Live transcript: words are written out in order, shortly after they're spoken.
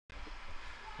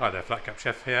Hi there, Flat Cap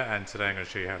Chef here, and today I'm going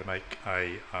to show you how to make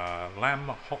a lamb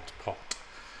hot pot.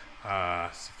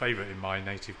 It's a favourite in my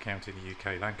native county in the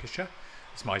UK, Lancashire.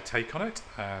 It's my take on it,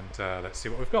 and let's see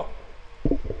what we've got.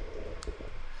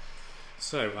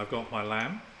 So I've got my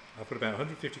lamb. I've got about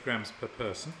 150 grams per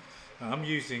person. I'm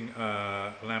using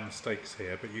lamb steaks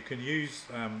here, but you can use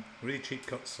really cheap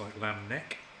cuts like lamb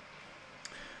neck,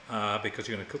 because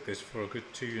you're going to cook this for a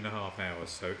good 2.5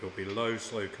 hours, so it will be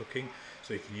slow cooking,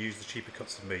 so you can use the cheaper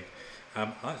cuts of meat.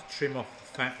 I like to trim off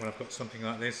the fat when I've got something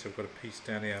like this. So I've got a piece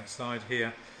down the outside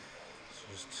here, so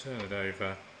just turn it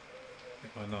over,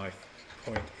 get my knife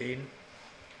point in,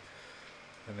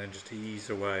 and then just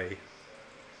ease away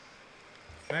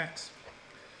the fat.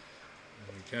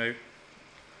 There we go.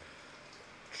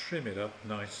 Trim it up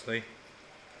nicely.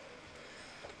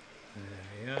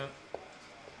 There we are.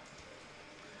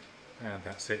 And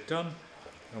that's it done,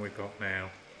 and we've got now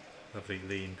a lovely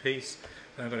lean piece.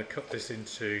 And I'm going to cut this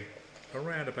into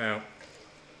around about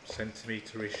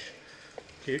centimetre-ish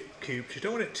cubes. You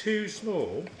don't want it too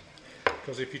small,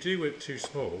 because if you do it too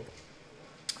small,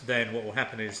 then what will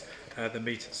happen is the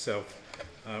meat itself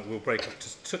will break up to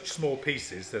such small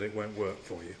pieces that it won't work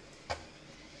for you.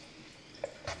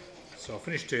 So I'll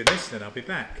finish doing this, then I'll be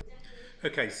back.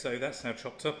 Okay, so that's now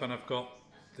chopped up, and I've got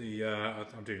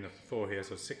I'm doing a 4 here,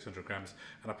 so 600 grams,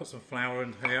 and I put some flour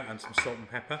in here and some salt and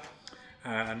pepper,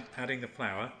 and adding the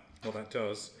flour, what that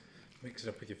does, mix it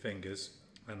up with your fingers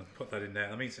and put that in there.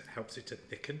 That means it helps it to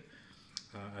thicken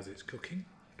as it's cooking.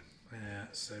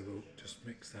 So we'll just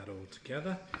mix that all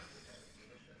together.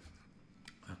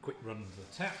 A quick run to the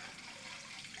tap.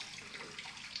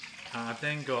 I've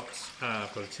then got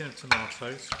I've got a tin of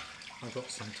tomatoes. I've got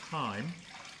some thyme.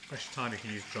 Fresh thyme you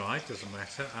can use dry, doesn't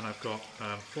matter, and I've got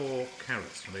 4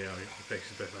 carrots for me. I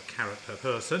basically a carrot per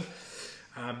person.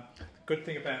 Good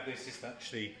thing about this is that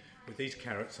actually with these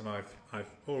carrots, and I've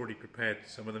already prepared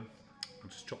some of them, I'll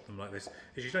just chop them like this,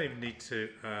 is you don't even need to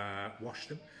wash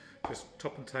them, just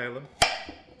top and tail them,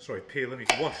 peel them. You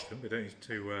can wash them, but don't need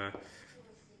to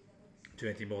do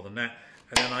anything more than that.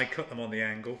 And then I cut them on the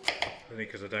angle,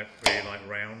 because I don't really like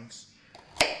rounds.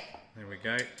 There we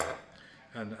go.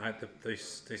 And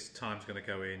this time's going to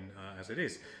go in as it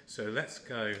is. So let's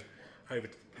go over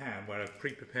to the pan where I've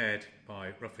pre-prepared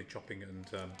by roughly chopping and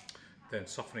then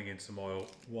softening in some oil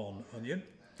 1 onion.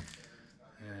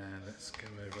 And let's go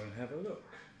over and have a look.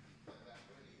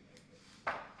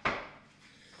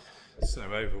 So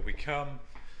over we come.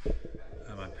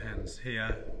 My pan's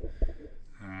here.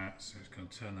 So it's going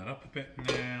to turn that up a bit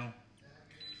now.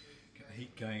 Get the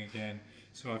heat going again.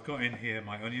 So I've got in here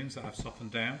my onions that I've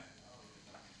softened down.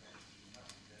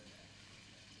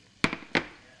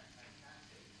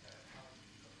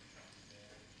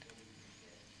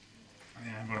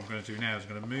 And what I'm going to do now is I'm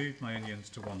going to move my onions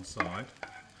to one side,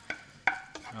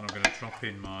 and I'm going to drop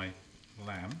in my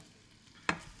lamb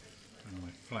and my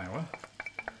flour.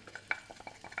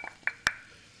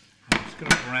 I'm just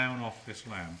going to brown off this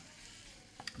lamb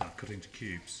that I've cut into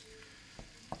cubes.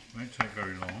 It won't take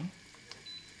very long.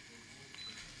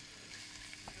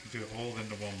 Do it all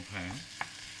into one pan.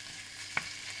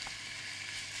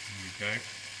 There we go.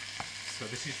 So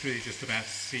this is really just about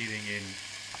sealing in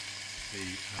the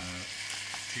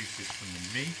juices from the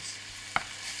meat,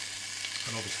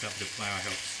 and obviously that bit of flour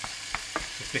helps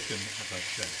to thicken, as I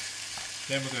said.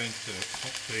 Then we're going to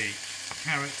pop the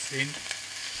carrots in,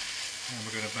 and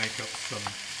we're going to make up some,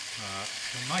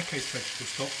 in my case, vegetable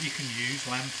stock. You can use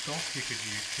lamb stock, you could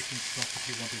use chicken stock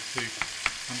if you wanted to.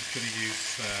 I'm just going to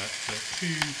use the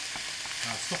 2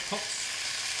 stock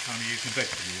pots. I'm using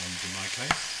vegetable ones in my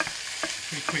case.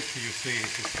 Pretty quickly you'll see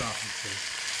this is starting to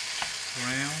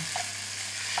brown.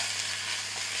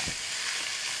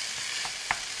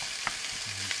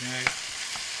 There we go.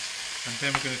 And then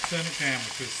we're going to turn it down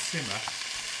to a simmer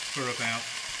for about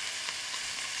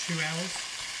 2 hours.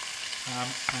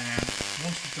 And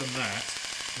once we've done that,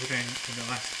 we're then in the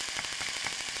last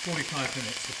 45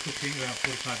 minutes of cooking, about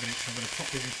 45 minutes, I'm going to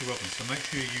pop this into the oven. So make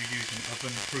sure you use an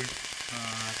oven-proof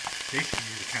dish.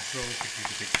 You use a casserole, you could use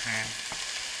a big pan,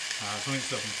 as long as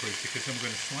it's oven-proof, because then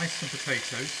we're going to slice some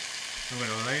potatoes, and we're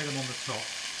going to layer them on the top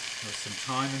with some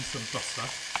thyme and some butter,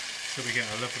 so we get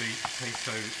a lovely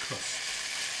potato crust.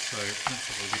 So that's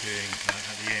what we'll be doing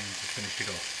at the end to finish it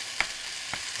off.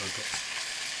 So I've got a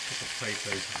couple of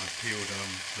potatoes that I've peeled and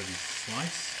I'm ready to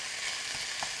slice.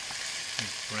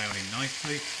 It's browning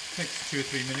nicely. It takes 2 or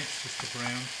 3 minutes just to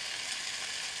brown.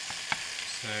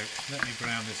 So let me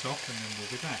brown this off and then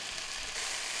we'll be back.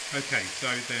 Okay, so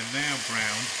they're now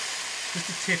browned. Just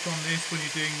a tip on this when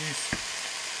you're doing this,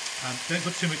 don't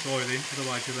put too much oil in,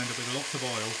 otherwise you'll end up with lots of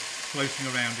oil floating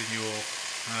around in your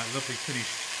lovely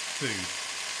finished food.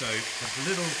 So as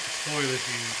little oil as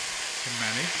you can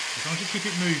manage. As long as you keep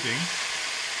it moving,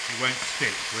 it won't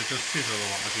stick, or it does sizzle a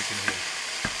lot, as you can hear.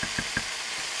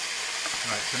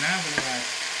 Right, so now I'm going to add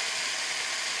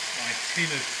my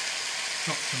tin of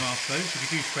chopped tomatoes.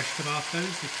 If you use fresh tomatoes,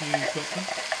 if you've got them.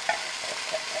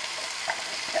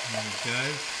 There we go.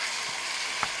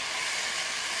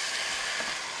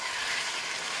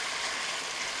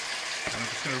 And I'm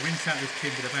just going to rinse out this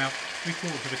tin with about 3/4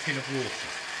 of a tin of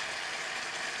water.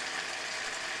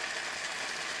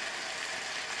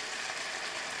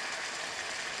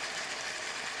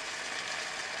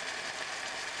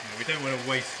 Now, we don't want to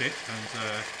waste it, and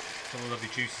all the lovely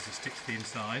juices that stick to the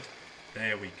inside.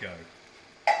 There we go.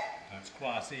 That's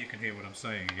quiet, so you can hear what I'm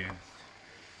saying again.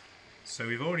 So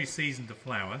we've already seasoned the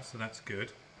flour, so that's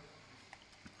good.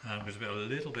 There's a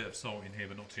little bit of salt in here,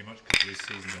 but not too much because it is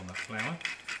seasoned on that flour.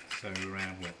 So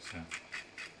around what's that?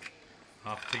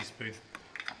 Half a teaspoon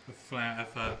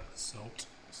of salt.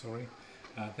 Sorry.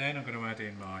 Then I'm going to add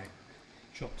in my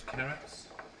chopped carrots.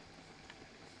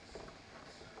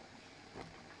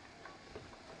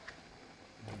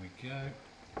 There we go.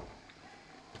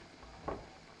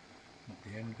 Not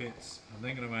the end bits. I'm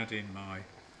then going to add in my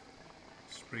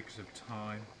sprigs of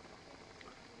thyme.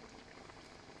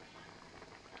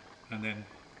 And then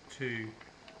 2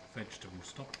 vegetable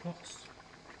stock pots.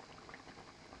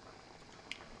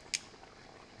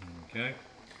 There we go.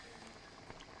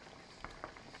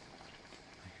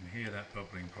 You can hear that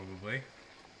bubbling probably.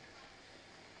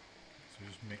 So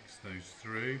just mix those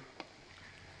through.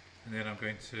 And then I'm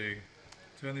going to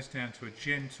turn this down to a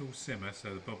gentle simmer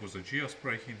so the bubbles are just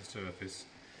breaking the surface.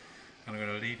 And I'm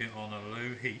going to leave it on a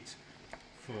low heat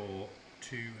for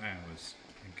 2 hours.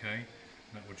 Okay?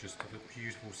 That will just have a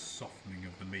beautiful softening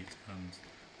of the meat and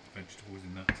vegetables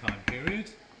in that time period.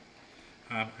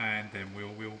 And then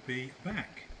we'll be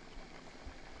back.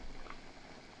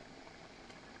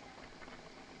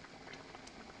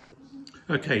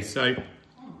 Okay, so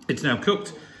it's now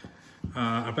cooked.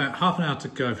 About half an hour to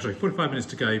go, sorry, 45 minutes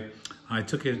to go. I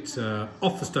took it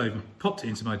off the stove and popped it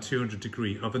into my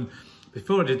 200-degree oven.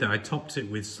 Before I did that, I topped it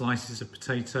with slices of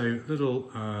potato, little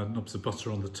knobs of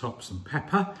butter on the top, some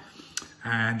pepper.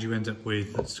 And you end up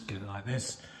with, let's get it like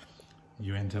this,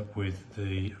 you end up with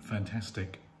the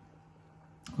fantastic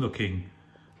looking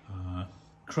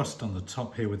crust on the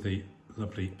top here with the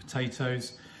lovely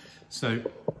potatoes. So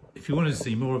if you want to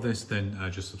see more of this, then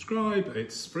just subscribe,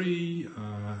 it's free.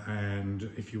 And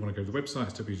if you want to go to the website,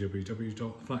 it's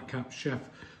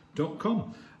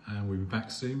www.flatcapchef.com. And we'll be back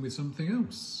soon with something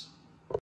else.